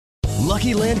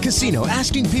Lucky Land Casino,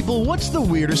 asking people, what's the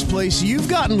weirdest place you've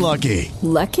gotten lucky?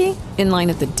 Lucky? In line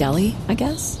at the deli, I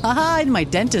guess? Aha, in my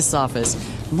dentist's office.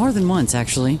 More than once,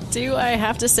 actually. Do I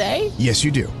have to say? Yes,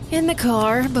 you do. In the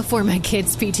car before my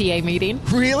kids' PTA meeting.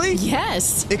 Really?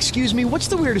 Yes. Excuse me, what's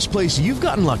the weirdest place you've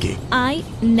gotten lucky? I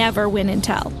never win and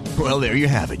tell. Well, there you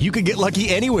have it. You can get lucky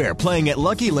anywhere, playing at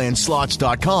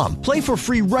LuckyLandSlots.com. Play for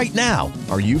free right now.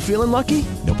 Are you feeling lucky?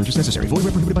 No purchase necessary. Void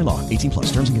where prohibited by law. 18 plus.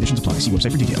 Terms and conditions apply. See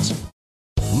website for details.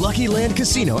 Lucky Land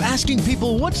Casino, asking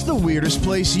people, what's the weirdest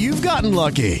place you've gotten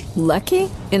lucky? Lucky?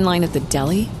 In line at the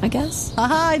deli, I guess?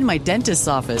 Aha, in my dentist's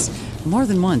office. More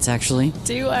than once, actually.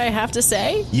 Do I have to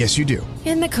say? Yes, you do.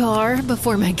 In the car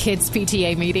before my kids'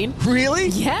 PTA meeting. Really?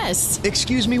 Yes.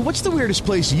 Excuse me, what's the weirdest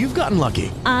place you've gotten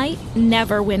lucky? I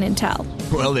never win and tell.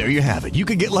 Well, there you have it. You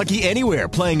can get lucky anywhere,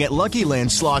 playing at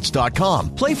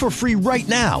LuckyLandSlots.com. Play for free right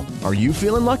now. Are you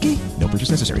feeling lucky? No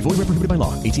purchase necessary. Void where prohibited by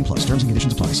law. 18 plus. Terms and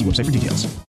conditions apply. See website for details.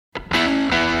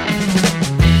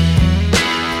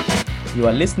 You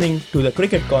are listening to the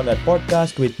Cricket Corner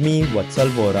podcast with me, Vatsal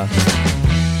Vora.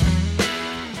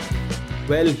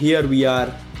 Well, here we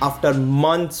are after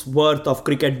months worth of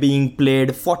cricket being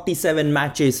played, 47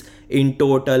 matches in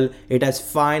total. It has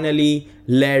finally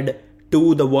led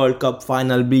to the World Cup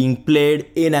final being played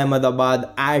in Ahmedabad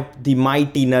at the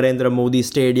mighty Narendra Modi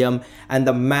Stadium, and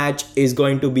the match is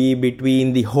going to be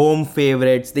between the home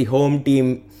favourites, the home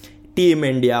team, Team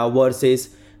India versus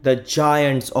the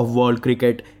giants of world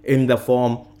cricket in the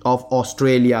form of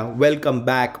Australia. Welcome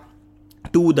back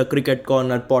to the Cricket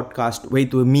Corner podcast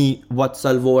with me,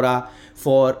 Vatsal Vora,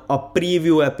 for a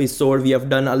preview episode. We have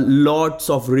done lots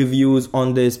of reviews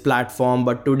on this platform,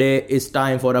 but today is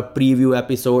time for a preview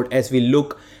episode as we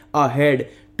look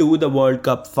ahead to the World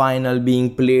Cup final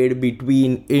being played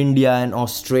between India and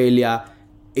Australia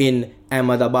in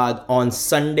Ahmedabad on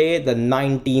Sunday, the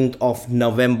 19th of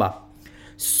November.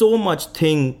 So much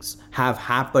things have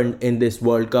happened in this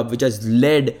World Cup which has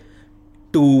led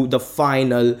to the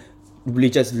final,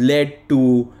 which has led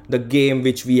to the game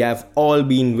which we have all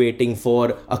been waiting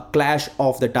for, a clash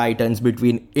of the titans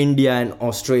between India and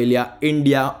Australia.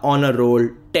 India on a roll,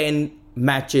 10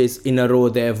 matches in a row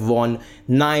they have won,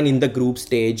 9 in the group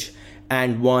stage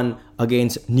and 1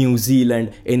 against New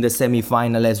Zealand in the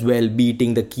semi-final as well,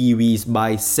 beating the Kiwis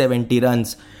by 70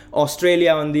 runs.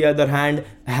 Australia, on the other hand,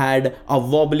 had a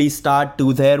wobbly start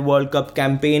to their World Cup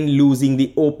campaign, losing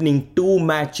the opening 2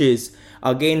 matches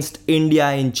against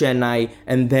India in Chennai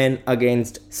and then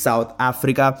against South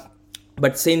Africa.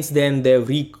 But since then, they've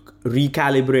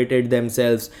recalibrated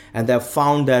themselves and they've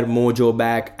found their mojo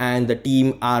back, and the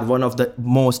team are one of the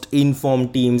most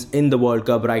informed teams in the World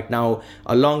Cup right now,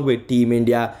 along with Team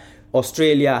India.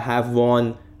 Australia have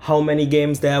won, how many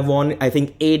games they have won? I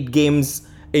think 8 games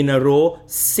in a row,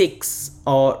 8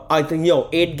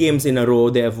 games in a row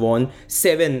they have won,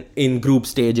 7 in group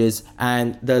stages,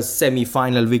 and the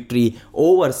semi-final victory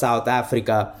over South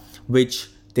Africa, which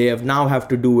they have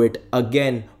to do it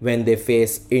again when they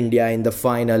face India in the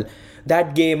final.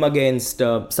 That game against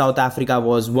South Africa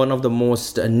was one of the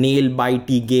most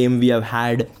nail-bitey game we have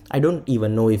had. I don't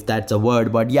even know if that's a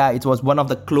word, but yeah, it was one of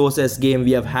the closest game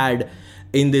we have had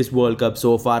in this World Cup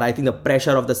so far. I think the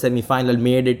pressure of the semi-final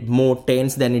made it more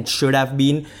tense than it should have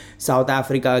been. South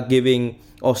Africa giving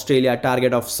Australia a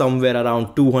target of somewhere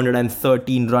around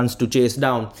 213 runs to chase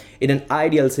down. In an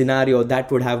ideal scenario, that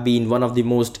would have been one of the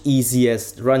most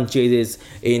easiest run chases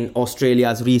in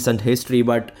Australia's recent history,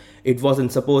 but it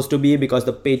wasn't supposed to be because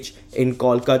the pitch in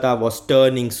Kolkata was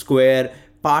turning square.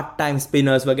 Part-time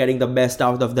spinners were getting the best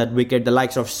out of that wicket. The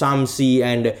likes of Shamsi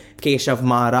and Keshav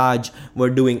Maharaj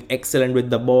were doing excellent with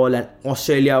the ball, and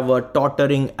Australia were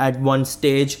tottering at one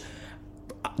stage.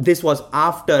 This was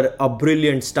after a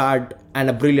brilliant start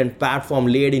and a brilliant platform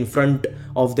laid in front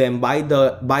of them by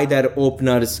their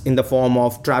openers in the form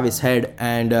of Travis Head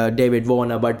and David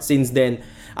Warner. But since then,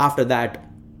 after that,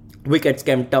 wickets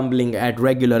came tumbling at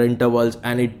regular intervals,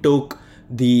 and it took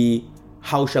the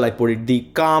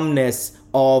calmness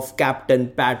of Captain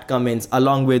Pat Cummins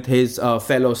along with his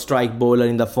fellow strike bowler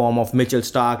in the form of Mitchell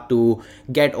Starc to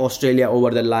get Australia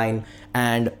over the line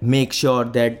and make sure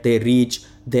that they reach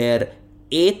their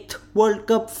 8th World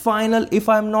Cup final. If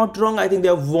I'm not wrong, I think they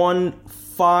have won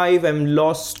 5 and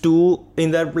lost 2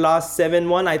 in their last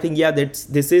 7-1. I think,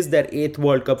 this is their 8th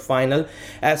World Cup final.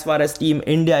 As far as Team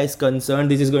India is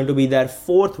concerned, this is going to be their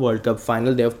 4th World Cup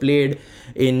final. They have played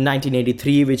in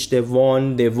 1983, which they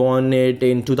won. They won it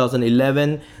in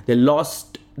 2011. They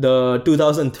lost the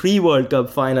 2003 World Cup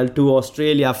final to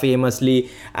Australia famously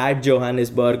at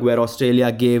Johannesburg, where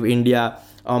Australia gave India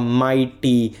a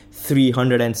mighty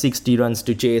 360 runs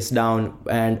to chase down,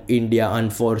 and India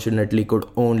unfortunately could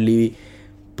only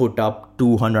put up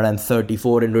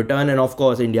 234 in return. And of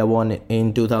course, India won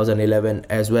in 2011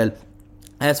 as well.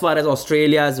 As far as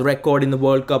Australia's record in the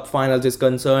World Cup finals is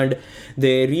concerned,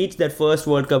 they reached their first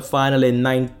World Cup final in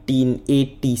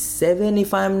 1987,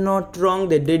 if I'm not wrong.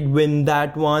 They did win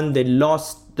that one. They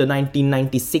lost the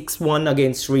 1996 one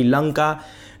against Sri Lanka.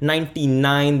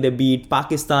 99, they beat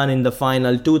Pakistan in the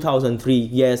final. 2003,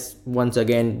 yes, once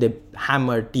again, they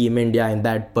hammered Team India in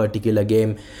that particular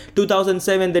game.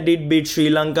 2007, they did beat Sri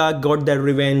Lanka, got their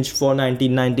revenge for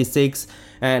 1996.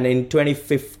 And in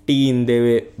 2015,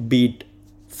 they beat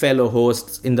fellow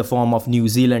hosts in the form of New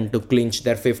Zealand to clinch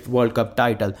their 5th World Cup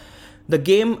title. The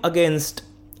game against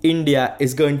India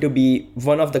is going to be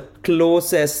one of the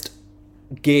closest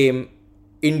game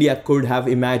India could have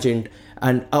imagined,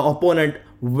 and an opponent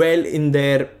well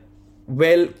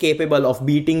capable of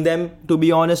beating them, to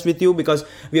be honest with you, because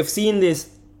we have seen this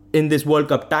in this World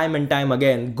Cup time and time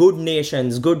again. Good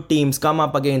nations, good teams come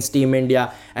up against Team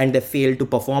India and they fail to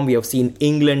perform. We have seen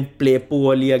England play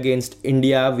poorly against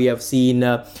India. We have seen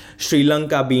Sri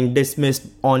Lanka being dismissed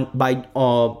on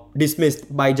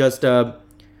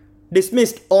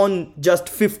just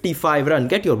 55 runs.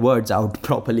 Get your words out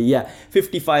properly. Yeah,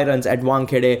 55 runs at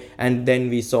Wankhede, and then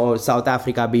we saw South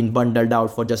Africa being bundled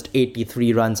out for just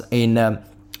 83 runs in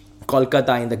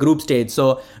Kolkata in the group stage.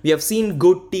 So we have seen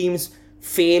good teams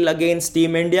fail against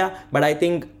Team India, but I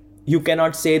think you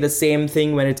cannot say the same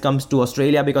thing when it comes to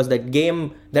Australia, because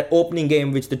that opening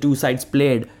game which the two sides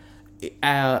played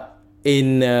I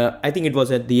think it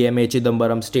was at the M.A.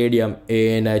 Chidambaram Stadium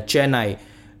in Chennai.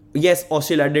 Yes,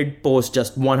 Australia did post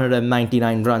just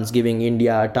 199 runs, giving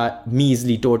India a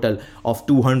measly total of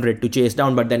 200 to chase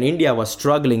down. But then India was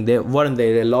struggling. They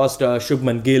lost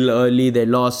Shubman Gill early. They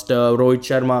lost Rohit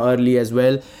Sharma early as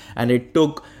well. And it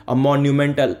took a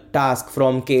monumental task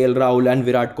from KL Rahul and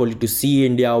Virat Kohli to see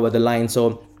India over the line.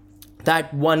 So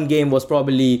that one game was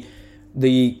probably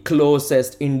the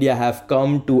closest India have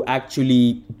come to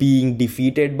actually being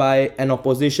defeated by an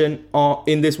opposition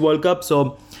in this World Cup.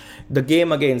 So the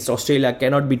game against Australia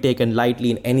cannot be taken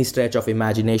lightly in any stretch of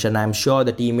imagination. I'm sure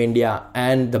the Team India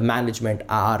and the management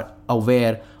are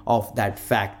aware of that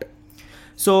fact.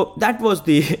 So that was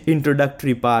the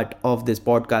introductory part of this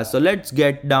podcast. So let's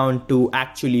get down to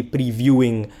actually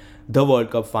previewing the World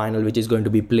Cup final, which is going to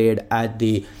be played at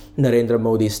the Narendra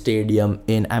Modi Stadium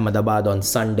in Ahmedabad on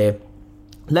Sunday.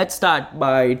 Let's start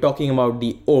by talking about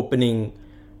the opening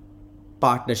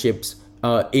partnerships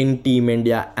in Team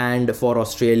India and for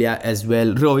Australia as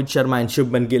well. Rohit Sharma and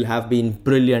Shubman Gill have been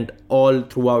brilliant all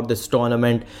throughout this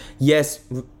tournament. Yes,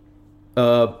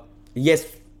 Shubman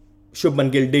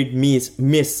Gill did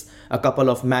miss a couple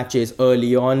of matches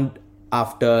early on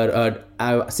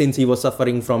since he was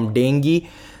suffering from dengue.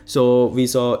 So we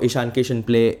saw Ishan Kishan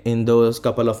play in those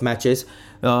couple of matches.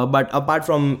 But apart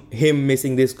from him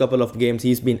missing this couple of games,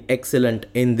 he's been excellent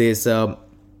in this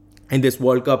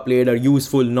World Cup. Played a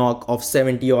useful knock of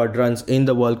 70 odd runs in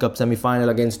the World Cup semi-final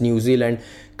against New Zealand,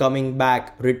 coming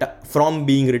back from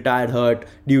being retired hurt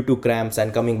due to cramps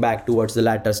and coming back towards the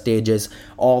latter stages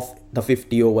of the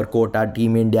 50 over quota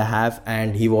Team India have,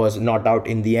 and he was not out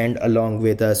in the end along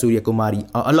with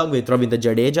Ravindra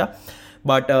Jadeja.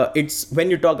 But it's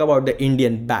when you talk about the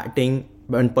Indian batting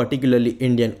and particularly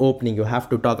Indian opening, you have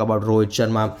to talk about Rohit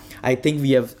Sharma. I think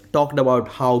we have talked about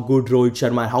how good Rohit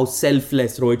Sharma, how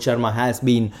selfless Rohit Sharma has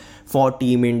been for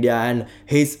Team India, and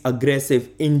his aggressive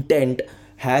intent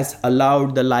has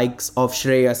allowed the likes of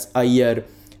Shreyas Iyer,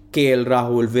 KL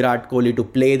Rahul, Virat Kohli to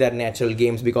play their natural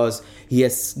games, because he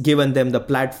has given them the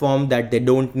platform that they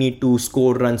don't need to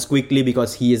score runs quickly,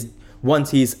 because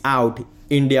once he is out,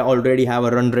 India already have a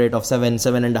run rate of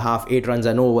 7.5, 8 runs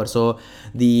and over. So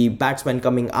the batsmen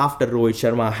coming after Rohit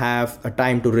Sharma have a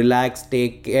time to relax,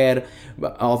 take care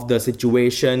of the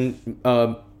situation,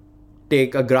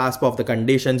 take a grasp of the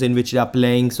conditions in which they are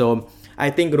playing. So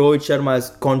I think Rohit Sharma's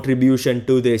contribution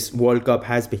to this World Cup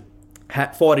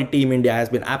for Team India has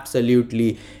been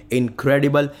absolutely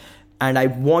incredible. And I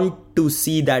want to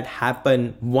see that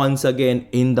happen once again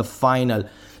in the final.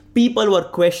 People were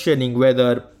questioning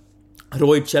whether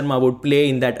Rohit Sharma would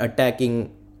play with that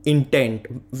attacking intent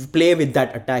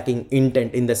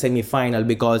in the semi-final,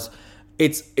 because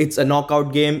it's a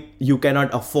knockout game. You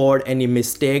cannot afford any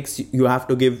mistakes. You have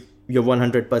to give your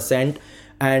 100%.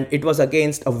 And it was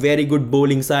against a very good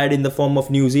bowling side in the form of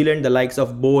New Zealand. The likes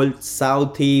of Bolt,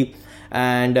 Southee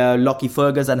and Lockie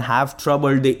Ferguson have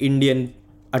troubled the Indian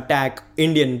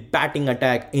Indian batting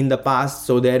attack in the past,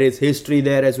 so there is history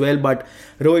there as well. But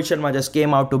Rohit Sharma just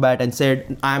came out to bat and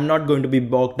said, "I'm not going to be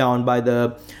bogged down by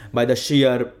the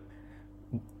sheer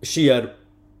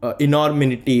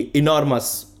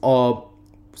enormous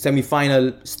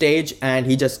semi-final stage," and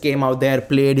he just came out there,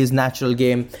 played his natural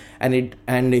game,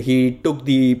 and he took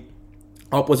the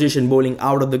opposition bowling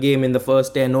out of the game in the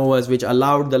first 10 overs, which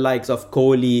allowed the likes of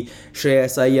Kohli,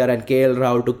 Shreyas Iyer and KL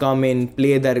Rahul to come in,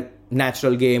 play their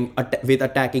natural game with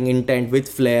attacking intent, with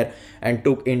flair, and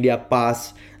took India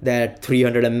past that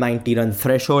 390 run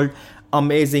threshold.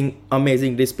 Amazing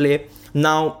display.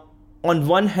 Now, on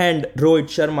one hand, Rohit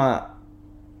Sharma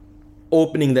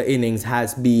opening the innings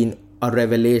has been a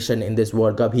revelation in this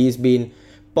World Cup. He's been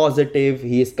positive,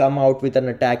 he's come out with an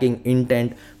attacking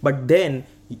intent, but then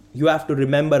you have to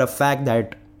remember a fact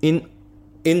that in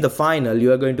the final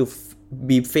you are going to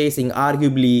be facing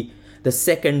arguably the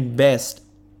second best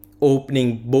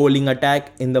opening bowling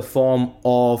attack in the form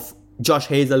of Josh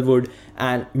Hazlewood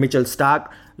and Mitchell Starc.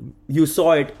 You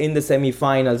saw it in the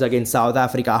semi-finals against South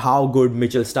Africa, how good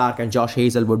Mitchell Starc and Josh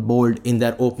Hazlewood bowled in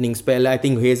their opening spell. I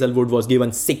think Hazlewood was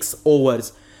given 6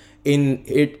 overs in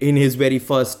his very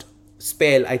first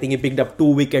spell. I think he picked up 2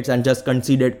 wickets and just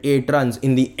conceded 8 runs.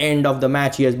 In the end of the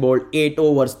match, he has bowled 8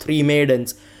 overs, 3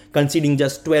 maidens, conceding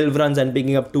just 12 runs and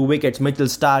picking up 2 wickets. Mitchell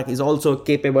Starc is also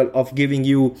capable of giving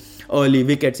you early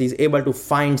wickets. He's able to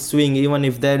find swing even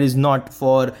if there is not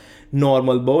for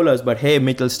normal bowlers. But hey,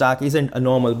 Mitchell Starc isn't a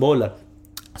normal bowler.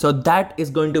 So that is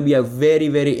going to be a very,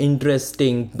 very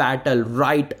interesting battle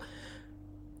right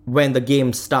when the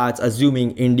game starts,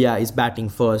 assuming India is batting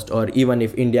first, or even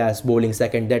if India is bowling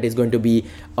second. That is going to be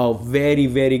a very,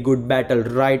 very good battle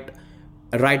right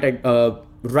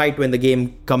when the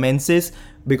game commences,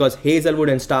 because Hazlewood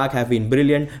and Starc have been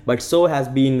brilliant, but so has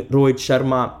been Rohit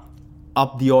Sharma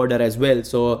up the order as well.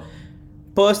 So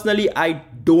personally, I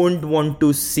don't want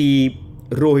to see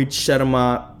Rohit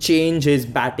Sharma change his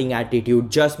batting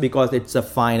attitude just because it's a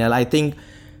final. I think,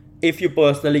 if you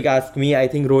personally ask me, I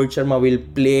think Rohit Sharma will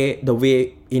play the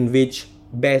way in which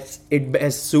it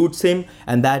best suits him,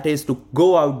 and that is to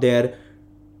go out there,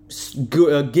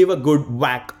 give a good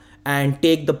whack, and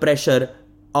take the pressure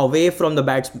away from the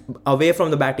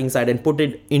batting side and put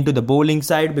it into the bowling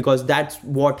side, because that's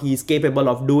what he's capable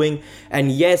of doing.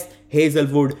 And yes,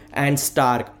 Hazlewood and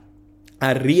Starc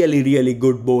are really, really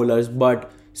good bowlers,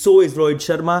 but so is Rohit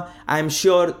Sharma. I'm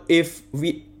sure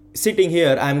sitting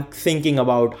here, I'm thinking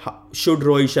about should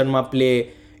Rohit Sharma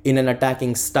play in an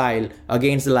attacking style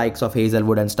against the likes of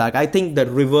Hazlewood and Starc. I think the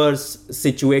reverse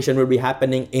situation will be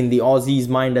happening in the Aussies'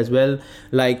 mind as well.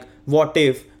 Like, what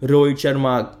if Rohit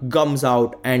Sharma gums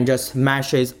out and just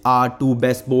smashes our 2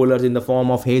 best bowlers in the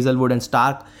form of Hazlewood and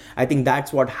Starc? I think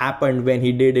that's what happened when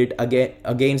he did it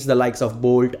against the likes of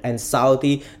Bolt and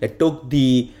Southee. They took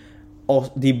the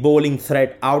bowling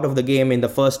threat out of the game in the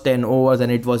first 10 overs,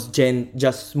 and it was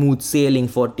just smooth sailing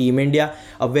for Team India.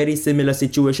 A very similar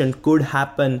situation could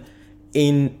happen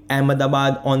in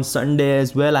Ahmedabad on Sunday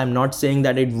as well. I'm not saying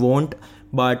that it won't,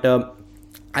 but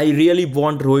I really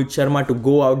want Rohit Sharma to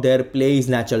go out there, play his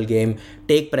natural game,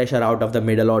 take pressure out of the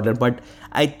middle order, but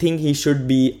I think he should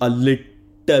be a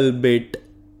little bit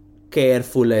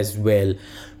careful as well,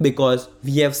 because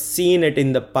we have seen it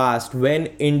in the past. When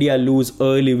India lose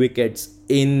early wickets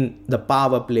in the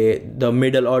power play, the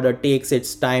middle order takes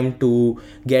its time to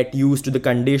get used to the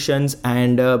conditions,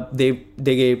 and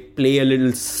they play a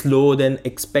little slow than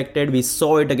expected. We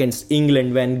saw it against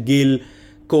England when Gill,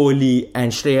 Kohli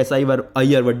and Shreyas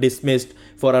Iyer were dismissed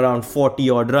for around 40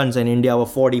 odd runs and India were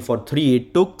 40 for 3.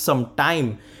 It took some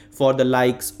time for the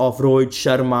likes of Rohit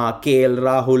Sharma, KL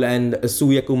Rahul and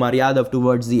Surya Kumar Yadav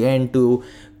towards the end to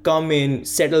come in,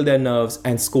 settle their nerves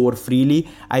and score freely.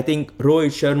 I think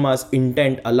Rohit Sharma's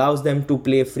intent allows them to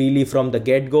play freely from the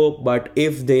get-go, but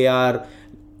if they are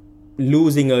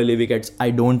losing early wickets,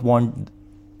 I don't want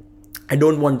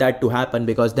that to happen,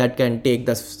 because that can take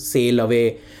the sail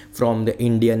away from the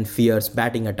Indian fierce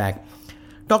batting attack.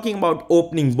 Talking about the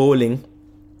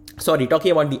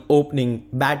opening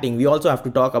batting, we also have to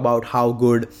talk about how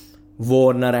good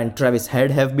Warner and Travis Head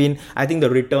have been. I think the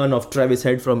return of Travis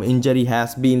Head from injury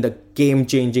has been the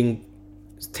game-changing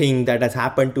thing that has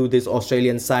happened to this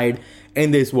Australian side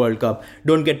in this World Cup.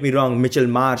 Don't get me wrong, Mitchell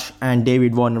Marsh and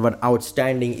David Warner were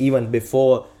outstanding even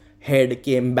before Head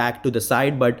came back to the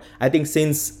side, but I think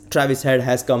since Travis Head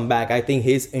has come back, I think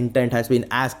his intent has been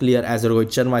as clear as Rohit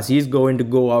Sharma's. He's going to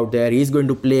go out there, he's going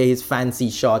to play his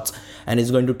fancy shots and he's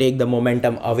going to take the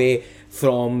momentum away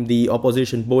from the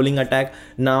opposition bowling attack.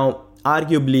 Now,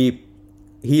 arguably,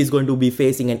 he is going to be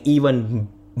facing an even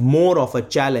more of a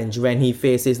challenge when he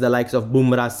faces the likes of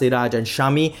Bumrah, Siraj and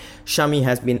Shami. Shami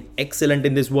has been excellent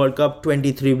in this World Cup,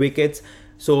 23 wickets.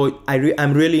 So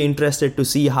I'm really interested to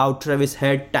see how Travis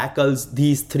Head tackles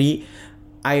these three.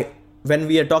 When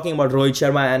we are talking about Rohit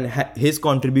Sharma and his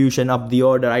contribution up the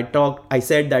order, I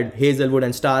said that Hazelwood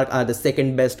and Stark are the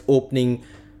second best opening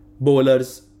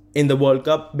bowlers in the World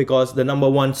Cup because the number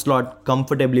one slot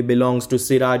comfortably belongs to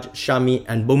Siraj, Shami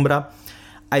and Bumrah.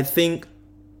 I think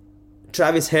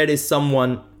Travis Head is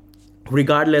someone,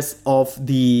 regardless of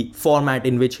the format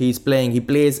in which he's playing, he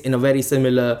plays in a very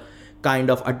similar kind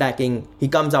of attacking. He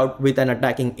comes out with an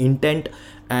attacking intent,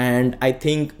 and I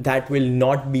think that will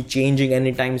not be changing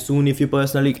anytime soon if you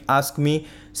personally ask me.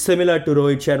 Similar to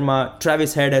Rohit Sharma,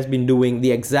 Travis Head has been doing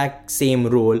the exact same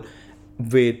role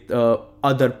with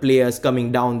other players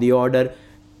coming down the order.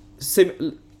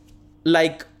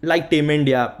 Like Team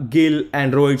India, Gill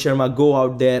and Rohit Sharma go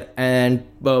out there and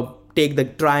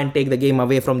try and take the game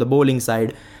away from the bowling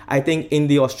side. I think in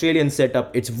the Australian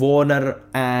setup, it's Warner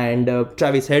and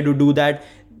Travis Head who do that.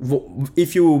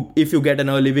 If you get an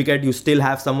early wicket, you still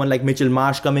have someone like Mitchell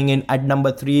Marsh coming in at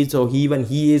number 3. So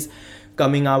he is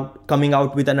coming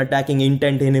out with an attacking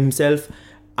intent in himself.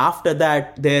 After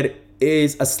that, there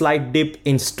is a slight dip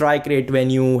in strike rate when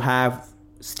you have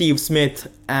Steve Smith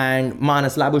and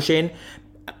Manas Labuschagne.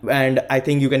 And I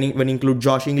think you can even include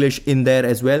Josh English in there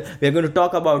as well. We're going to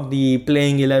talk about the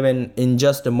playing 11 in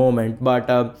just a moment.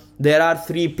 But there are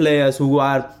 3 players who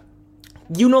are,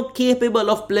 capable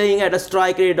of playing at a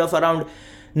strike rate of around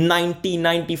 90,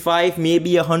 95,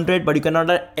 maybe 100. But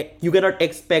you cannot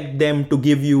expect them to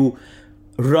give you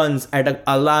runs at an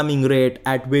alarming rate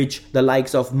at which the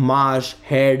likes of Marsh,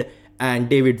 Head and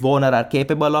David Warner are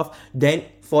capable of. Then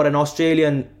for an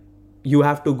Australian, you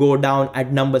have to go down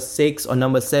at number 6 or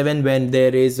number 7 when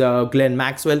there is Glenn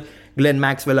Maxwell. Glenn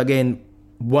Maxwell, again,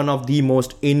 one of the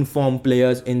most informed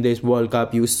players in this World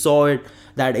Cup. You saw it,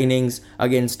 that innings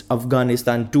against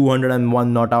Afghanistan,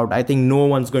 201 not out. I think no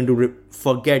one's going to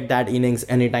forget that innings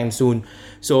anytime soon.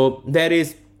 So there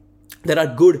are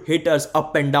good hitters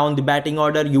up and down the batting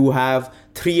order. You have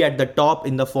 3 at the top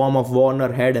in the form of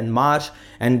Warner, Head and Marsh.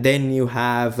 And then you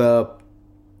have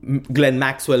Glenn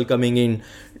Maxwell coming in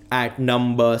at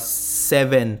number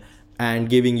 7 and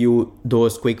giving you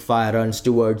those quick fire runs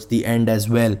towards the end as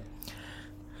well.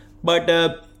 But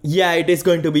it is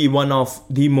going to be one of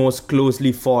the most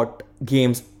closely fought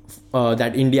games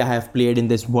that India have played in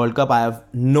this World Cup. I have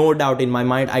no doubt in my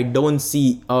mind. I don't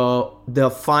see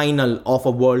the final of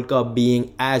a World Cup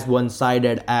being as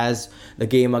one-sided as the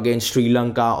game against Sri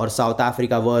Lanka or South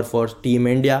Africa were for Team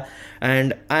India.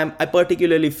 And I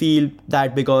particularly feel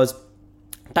that because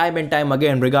time and time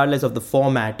again, regardless of the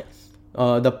format,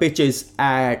 the pitches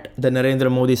at the Narendra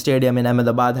Modi Stadium in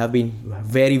Ahmedabad have been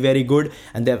very, very good,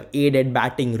 and they have aided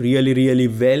batting really, really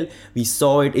well. We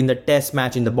saw it in the test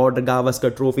match in the Border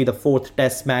Gavaskar Trophy, the 4th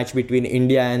test match between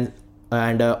India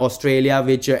and Australia,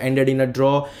 which ended in a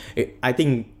draw. I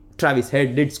think Travis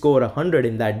Head did score 100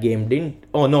 in that game, didn't?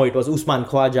 Oh no, it was Usman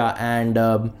Khawaja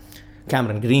and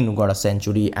Cameron Green who got a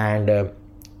century, and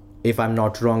if I'm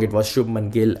not wrong, it was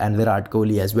Shubman Gill and Virat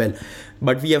Kohli as well.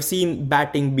 But we have seen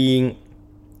batting being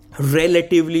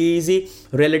relatively easy,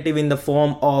 relative in the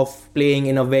form of playing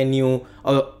in a venue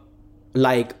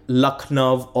like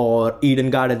Lucknow or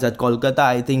Eden Gardens at Kolkata.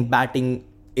 I think batting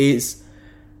is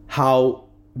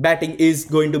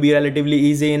going to be relatively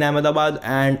easy in Ahmedabad.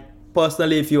 And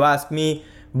personally, if you ask me,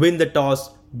 win the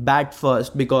toss, bat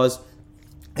first, because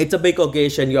it's a big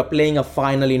occasion. You're playing a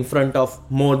final in front of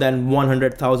more than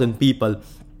 100,000 people.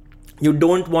 You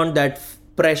don't want that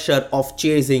pressure of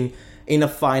chasing in a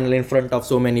final in front of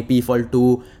so many people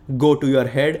to go to your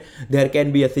head. There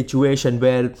can be a situation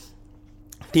where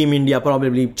Team India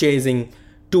probably chasing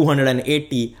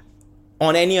 280.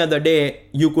 On any other day,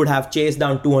 you could have chased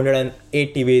down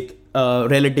 280 with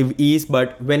relative ease,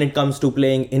 but when it comes to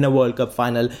playing in a World Cup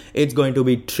final, it's going to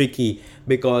be tricky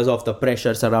because of the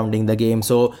pressure surrounding the game.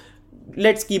 So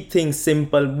let's keep things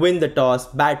simple, win the toss,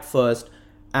 bat first,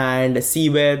 and see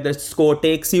where the score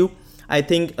takes you. I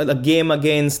think the game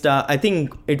against, I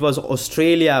think it was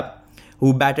Australia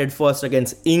who batted first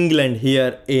against England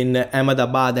here in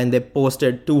Ahmedabad, and they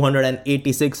posted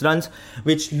 286 runs,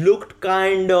 which looked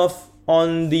kind of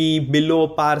on the below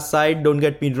par side, don't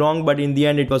get me wrong, but in the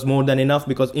end it was more than enough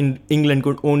because England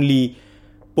could only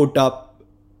put up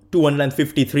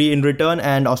 253 in return,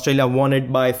 and Australia won it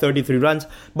by 33 runs.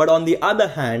 But on the other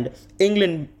hand,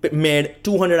 England made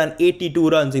 282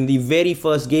 runs in the very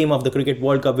first game of the Cricket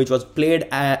World Cup, which was played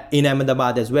in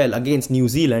Ahmedabad as well against New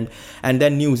Zealand, and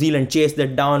then New Zealand chased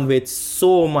that down with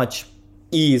so much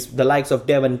ease. The likes of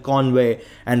Devon Conway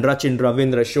and Rachin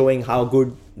Ravindra showing how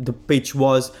good the pitch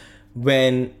was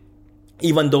when,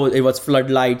 even though it was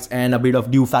floodlights and a bit of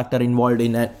dew factor involved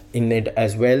in it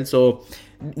as well. So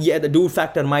yeah, the dew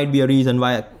factor might be a reason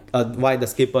why the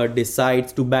skipper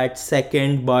decides to bat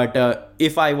second. But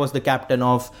if I was the captain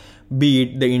of, be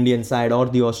it the Indian side or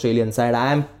the Australian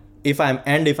side, if I'm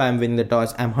winning the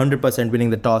toss, I'm 100% winning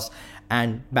the toss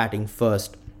and batting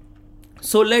first.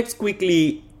 So let's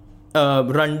quickly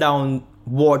run down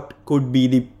what could be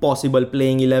the possible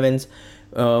playing 11s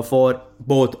for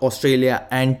both Australia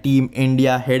and Team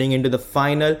India heading into the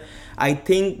final. I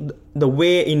think the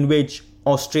way in which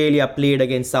Australia played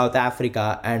against South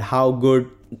Africa and how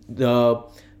good the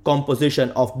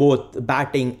composition of both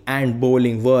batting and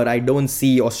bowling were, I don't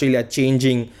see Australia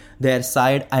changing their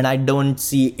side, and I don't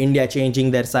see India changing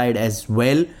their side as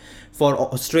well. For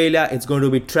Australia, it's going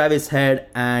to be Travis Head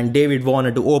and David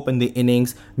Warner to open the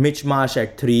innings, Mitch Marsh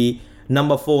at 3,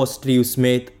 number 4 Steve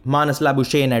Smith, Marnus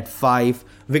Labuschagne at 5,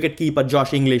 wicketkeeper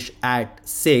Josh English at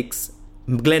 6,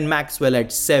 Glenn Maxwell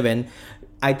at 7.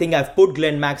 I think I've put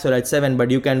Glenn Maxwell at 7, but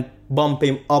you can bump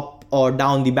him up or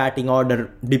down the batting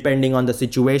order depending on the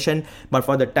situation. But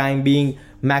for the time being,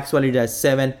 Maxwell is at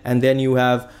 7, and then you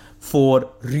have 4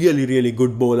 really, really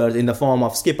good bowlers in the form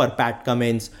of skipper Pat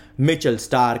Cummins, Mitchell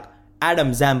Starc,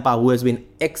 Adam Zampa, who has been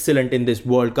excellent in this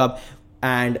World Cup,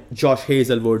 and Josh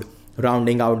Hazlewood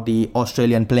rounding out the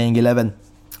Australian playing 11.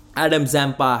 Adam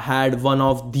Zampa had one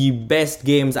of the best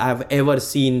games I've ever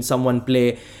seen someone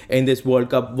play in this World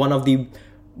Cup. One of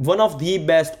the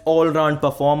best all-round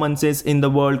performances in the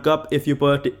World Cup, if you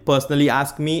personally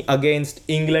ask me, against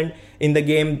England in the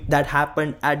game that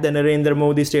happened at the Narendra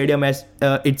Modi Stadium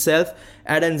itself.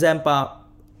 Adam Zampa,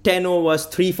 10 overs,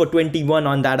 3 for 21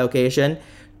 on that occasion.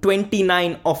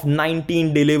 29 of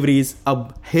 19 deliveries,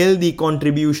 a healthy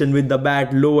contribution with the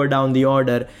bat lower down the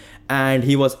order, and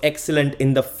he was excellent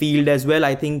in the field as well.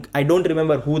 I don't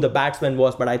remember who the batsman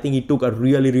was, but I think he took a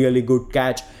really, really good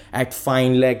catch at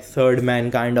fine leg, third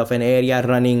man kind of an area,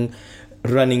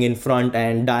 running in front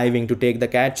and diving to take the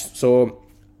catch. So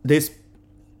this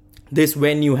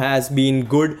venue has been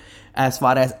good as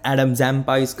far as Adam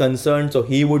Zampa is concerned. So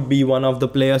he would be one of the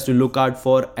players to look out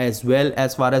for as well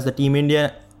as far as the Team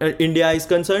India is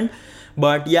concerned.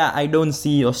 But yeah, I don't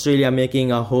see Australia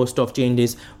making a host of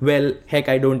changes. Well, heck,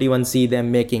 I don't even see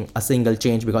them making a single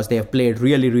change because they have played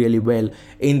really, really well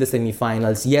in the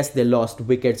semi-finals. Yes, they lost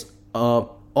wickets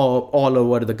all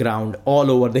over the ground, all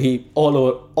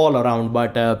around.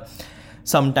 But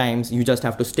sometimes you just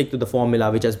have to stick to the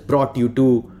formula which has brought you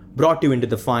into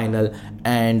the final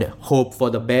and hope for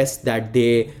the best that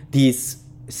these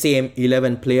same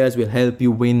 11 players will help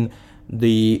you win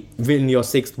your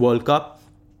 6th World Cup.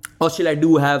 Australia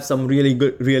do have some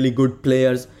really good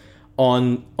players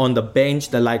on the bench.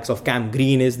 The likes of Cam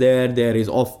Green is there. There is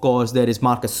Marcus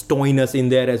Stoinis in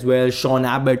there as well. Sean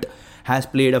Abbott has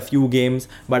played a few games,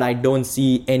 but I don't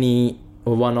see any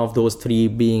one of those 3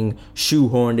 being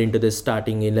shoehorned into the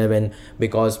starting 11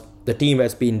 because the team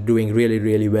has been doing really,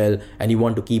 really well, and you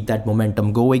want to keep that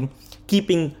momentum going.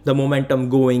 Keeping the momentum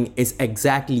going is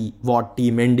exactly what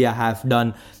Team India have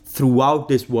done throughout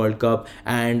this World Cup.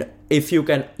 And if you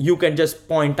can just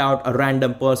point out a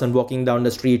random person walking down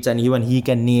the streets and even he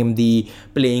can name the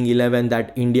playing 11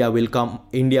 that India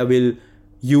will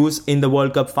use in the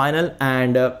World Cup final.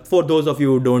 And for those of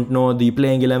you who don't know, the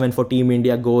playing 11 for Team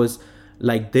India goes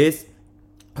like this: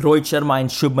 Rohit Sharma and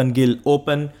Shubman Gill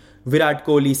open. Virat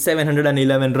Kohli,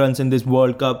 711 runs in this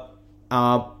World Cup.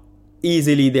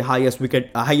 Easily the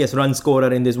highest run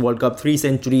scorer in this World Cup. 3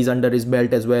 centuries under his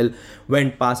belt as well.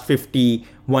 Went past 50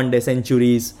 one-day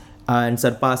centuries and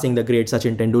surpassing the great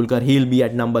Sachin Tendulkar. He'll be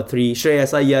at number 3.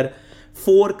 Shreyas Iyer,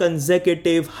 4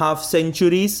 consecutive half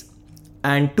centuries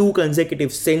and 2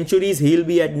 consecutive centuries. He'll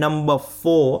be at number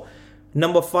 4.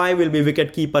 Number 5 will be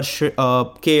wicketkeeper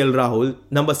KL Rahul.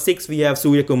 Number 6 we have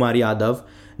Surya Kumar Yadav.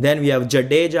 Then we have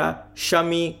Jadeja,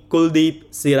 Shami,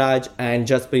 Kuldeep, Siraj and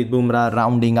Jasprit Bumrah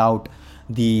rounding out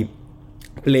the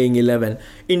playing 11.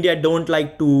 India don't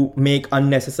like to make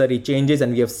unnecessary changes,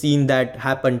 and we have seen that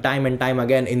happen time and time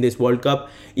again in this World Cup.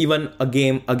 Even a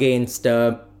game against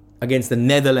the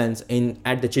Netherlands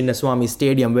at the Chinnaswamy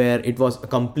Stadium, where it was a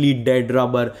complete dead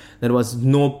rubber. There was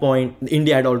no point.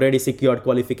 India had already secured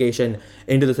qualification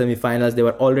into the semi-finals. They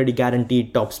were already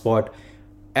guaranteed top spot.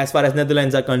 As far as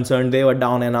Netherlands are concerned, they were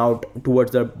down and out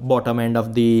towards the bottom end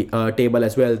of the table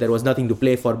as well. There was nothing to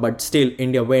play for, but still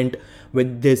India went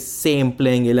with this same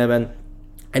playing 11.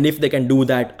 And if they can do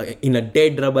that in a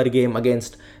dead rubber game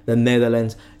against the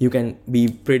Netherlands, you can be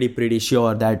pretty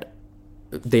sure that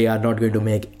they are not going to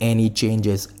make any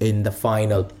changes in the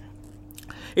final.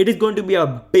 It is going to be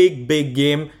a big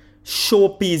game,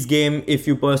 showpiece game if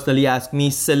you personally ask me.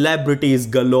 Celebrities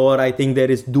galore. I think there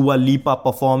is Dua Lipa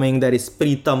performing, there is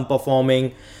Pritam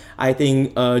performing. I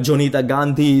think Jonita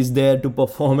Gandhi is there to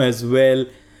perform as well.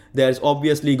 There's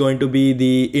obviously going to be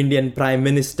the Indian Prime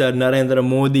Minister Narendra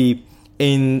Modi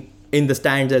in the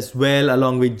stands as well,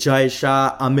 along with Jai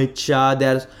Shah, Amit Shah.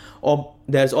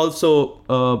 There's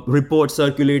also reports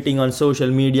circulating on social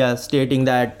media stating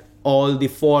that all the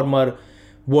former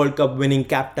World Cup winning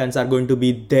captains are going to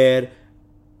be there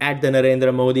at the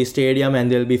Narendra Modi Stadium, and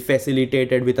they'll be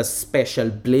facilitated with a special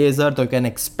blazer. So you can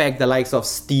expect the likes of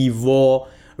Steve Waugh,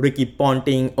 Ricky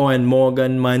Ponting, Owen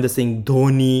Morgan, Mahendra Singh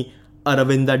Dhoni,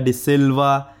 Aravinda De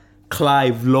Silva,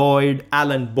 Clive Lloyd,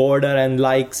 Alan Border and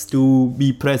likes to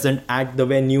be present at the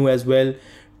venue as well.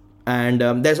 And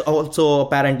there's also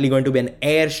apparently going to be an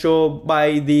air show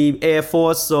by the Air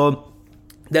Force. So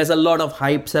there's a lot of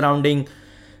hype surrounding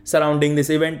this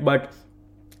event. But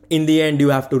in the end, you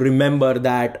have to remember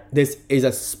that this is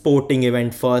a sporting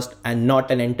event first and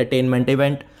not an entertainment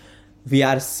event. We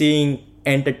are seeing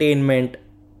entertainment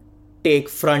take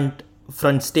front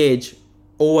stage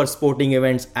over sporting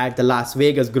events at the Las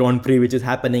Vegas Grand Prix, which is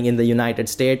happening in the United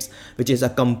States, which is a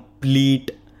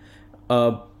complete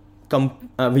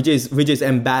which is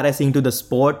embarrassing to the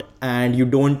sport, and you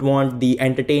don't want the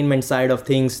entertainment side of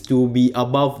things to be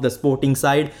above the sporting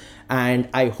side. And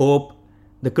I hope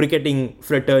the cricketing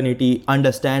fraternity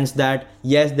understands that.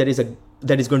 Yes, there is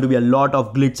going to be a lot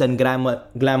of glitz and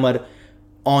glamour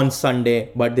on Sunday,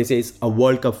 but this is a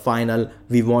World Cup final.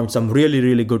 We want some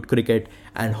really good cricket,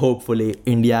 and hopefully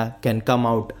India can come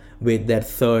out with their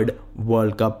third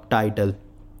World Cup title.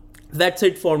 That's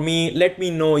it for me. Let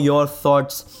me know your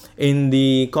thoughts in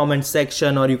the comment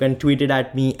section, or you can tweet it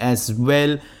at me as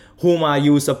well. Whom are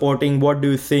you supporting? What do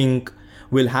you think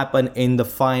will happen in the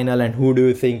final, and who do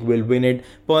you think will win it?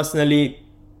 Personally,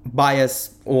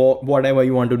 bias or whatever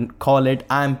you want to call it,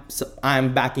 I'm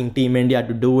backing Team India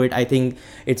to do it. I think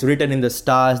it's written in the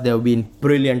stars. They have been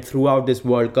brilliant throughout this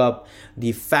World Cup.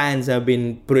 The fans have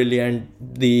been brilliant.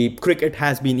 The cricket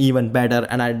has been even better,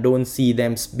 and I don't see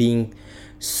them being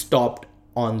stopped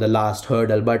on the last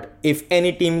hurdle. But if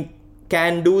any team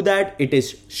can do that, it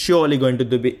is surely going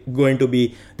to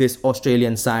be this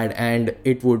Australian side, and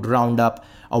it would round up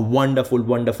a wonderful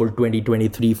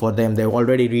 2023 for them. They've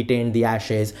already retained the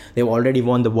Ashes. They've already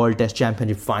won the World Test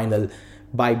Championship final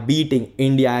by beating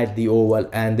India at the Oval,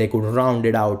 and they could round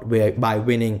it out by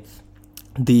winning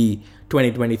the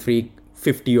 2023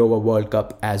 50-over World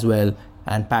Cup as well.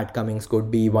 And Pat Cummins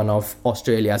could be one of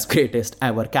Australia's greatest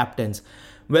ever captains.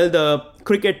 Well, the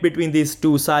cricket between these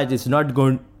two sides is not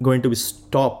going to be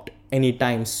stopped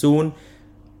anytime soon.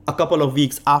 A couple of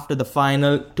weeks after the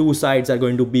final, two sides are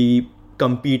going to be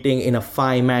competing in a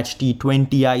 5-match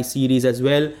T20I series as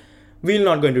well. We're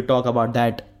not going to talk about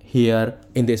that here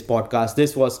in this podcast.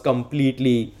 This was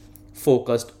completely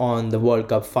focused on the World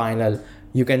Cup final.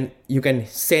 You can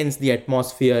sense the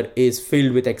atmosphere is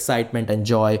filled with excitement and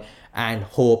joy and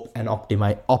hope and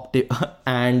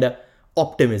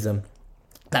optimism.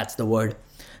 That's the word.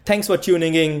 Thanks for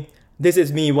tuning in. This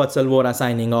is me, Vatsal Vora,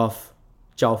 signing off.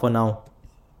 Ciao for now.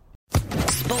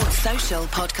 Sports Social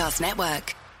Podcast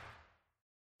Network.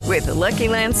 With the Lucky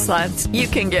Land Slots, you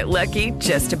can get lucky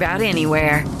just about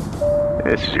anywhere.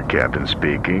 This is your captain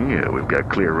speaking. We've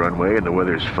got clear runway and the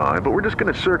weather's fine, but we're just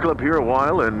going to circle up here a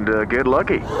while and get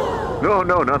lucky.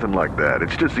 No, nothing like that.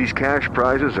 It's just these cash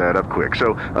prizes add up quick.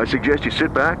 So I suggest you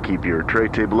sit back, keep your tray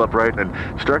table upright, and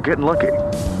start getting lucky.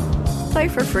 Play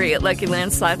for free at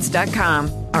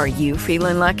LuckyLandSlots.com. Are you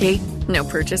feeling lucky? No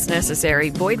purchase necessary.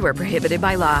 Void where prohibited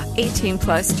by law.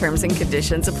 18+ terms and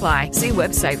conditions apply. See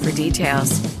website for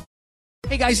details.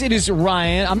 Hey guys, it is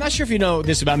Ryan. I'm not sure if you know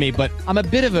this about me, but I'm a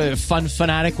bit of a fun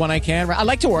fanatic when I can. I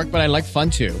like to work, but I like fun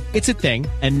too. It's a thing.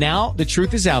 And now the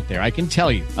truth is out there. I can tell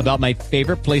you about my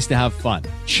favorite place to have fun.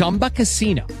 Chumba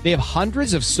Casino. They have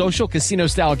hundreds of social casino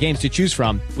style games to choose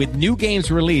from with new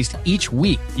games released each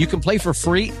week. You can play for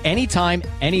free anytime,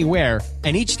 anywhere.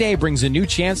 And each day brings a new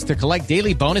chance to collect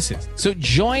daily bonuses. So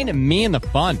join me in the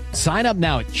fun. Sign up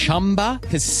now at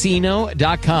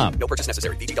ChumbaCasino.com. No purchase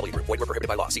necessary. VGW Group. Void where prohibited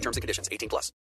by law. See terms and conditions. 18+.